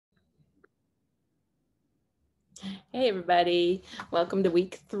Hey, everybody. Welcome to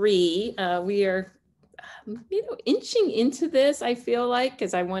week 3. We are, inching into this, I feel like,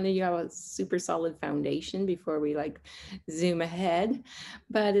 because I wanted you to have a super solid foundation before we zoom ahead.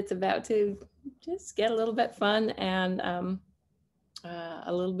 But it's about to just get a little bit fun and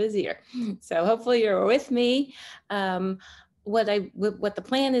a little busier. So hopefully you're with me. Um, what the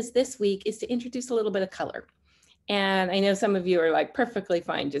plan is this week is to introduce a little bit of color. And I know some of you are like perfectly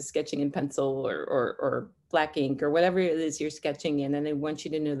fine just sketching in pencil or black ink or whatever it is you're sketching in. And I want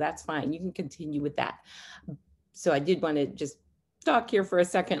you to know that's fine. You can continue with that. So I did want to just talk here for a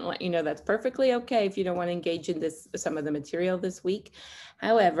second, let you know that's perfectly okay if you don't want to engage in some of the material this week.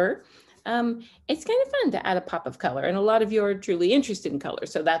 However, it's kind of fun to add a pop of color, and a lot of you are truly interested in color.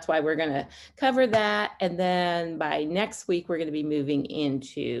 So that's why we're going to cover that. And then by next week, we're going to be moving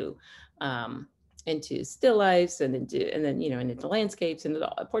um, into still lifes and then and into landscapes and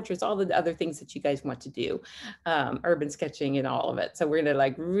portraits, all the other things that you guys want to do, urban sketching and all of it. So we're going to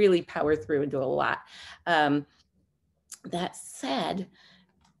like really power through and do a lot. Um, that said,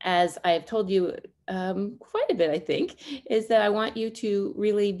 as I've told you quite a bit, I think, is that I want you to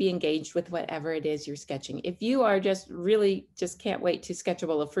really be engaged with whatever it is you're sketching. If you are just can't wait to sketch a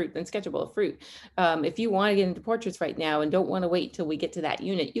bowl of fruit, then sketch a bowl of fruit. If you want to get into portraits right now and don't want to wait till we get to that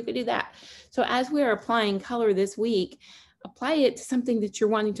unit, you could do that. So as we're applying color this week, apply it to something that you're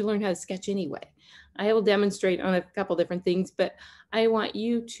wanting to learn how to sketch anyway. I will demonstrate on a couple different things, but I want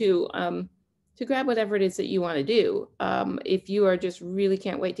you to grab whatever it is that you want to do. If you are just really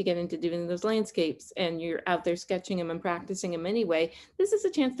can't wait to get into doing those landscapes and you're out there sketching them and practicing them anyway, this is a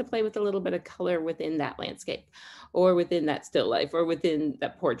chance to play with a little bit of color within that landscape or within that still life or within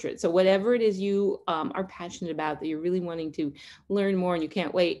that portrait. So whatever it is you are passionate about that you're really wanting to learn more and you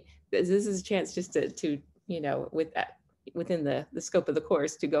can't wait, this is a chance just to with that within the scope of the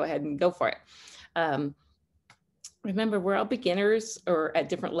course to go ahead and go for it. Um, Remember, we're all beginners or at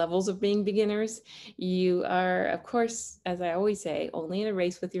different levels of being beginners. You are, of course, as I always say, only in a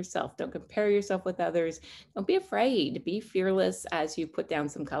race with yourself. Don't compare yourself with others. Don't be afraid. Be fearless as you put down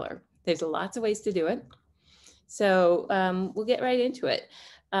some color. There's lots of ways to do it. So we'll get right into it.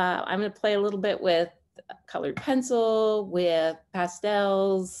 I'm going to play a little bit with colored pencil, with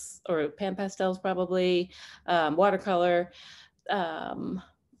pastels or pan pastels, probably, watercolor. Um,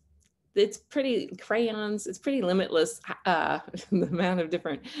 it's pretty crayons, it's pretty limitless, the amount of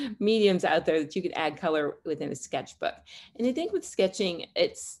different mediums out there that you could add color within a sketchbook. And I think with sketching,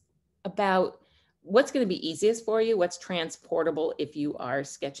 it's about what's going to be easiest for you, what's transportable if you are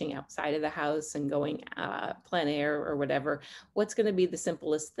sketching outside of the house and going plein air or whatever, what's going to be the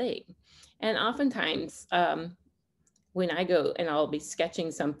simplest thing. And oftentimes, when I go and I'll be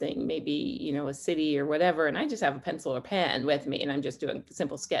sketching something, maybe, a city or whatever, and I just have a pencil or pen with me and I'm just doing a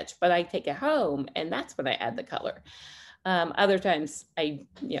simple sketch, but I take it home and that's when I add the color. Other times I,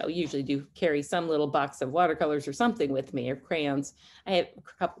 usually do carry some little box of watercolors or something with me or crayons. I have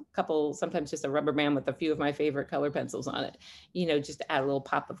a couple, sometimes just a rubber band with a few of my favorite color pencils on it, just to add a little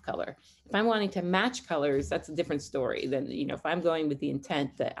pop of color. If I'm wanting to match colors, that's a different story than, if I'm going with the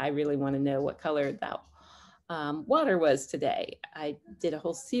intent that I really want to know what color that water was today. I did a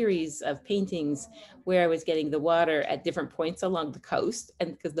whole series of paintings where I was getting the water at different points along the coast,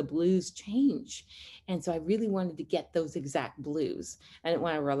 and because the blues change. And so I really wanted to get those exact blues. I didn't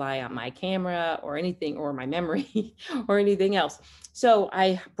want to rely on my camera or anything or my memory or anything else. So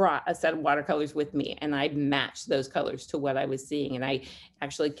I brought a set of watercolors with me and I matched those colors to what I was seeing. And I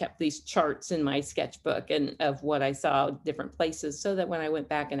actually kept these charts in my sketchbook and of what I saw different places so that when I went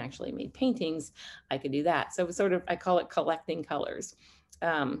back and actually made paintings, I could do that. So it was sort of, I call it collecting colors.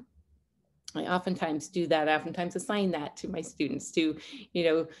 Um, I oftentimes do that. I oftentimes assign that to my students to,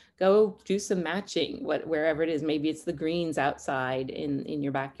 go do some matching, wherever it is. Maybe it's the greens outside in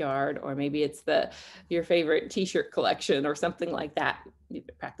your backyard, or maybe it's your favorite T-shirt collection or something like that. You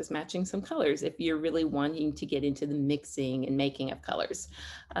practice matching some colors if you're really wanting to get into the mixing and making of colors.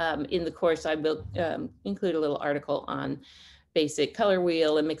 In the course, I will include a little article on basic color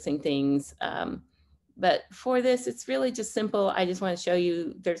wheel and mixing things. But for this, it's really just simple. I just want to show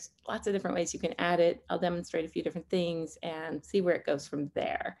you there's lots of different ways you can add it. I'll demonstrate a few different things and see where it goes from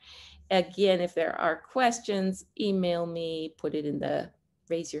there. Again, if there are questions, email me, put it in the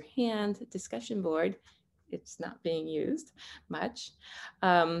raise your hand discussion board. It's not being used much.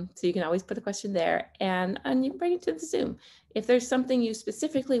 So you can always put a question there and you can bring it to the Zoom. If there's something you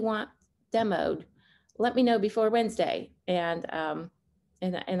specifically want demoed, let me know before Wednesday. And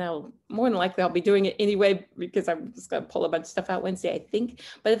and I'll more than likely I'll be doing it anyway because I'm just gonna pull a bunch of stuff out Wednesday, I think.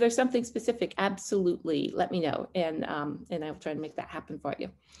 But if there's something specific, absolutely let me know, and I'll try to make that happen for you.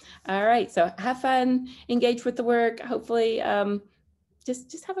 All right, so have fun, engage with the work. Hopefully,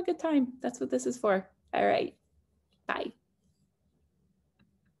 just have a good time. That's what this is for. All right.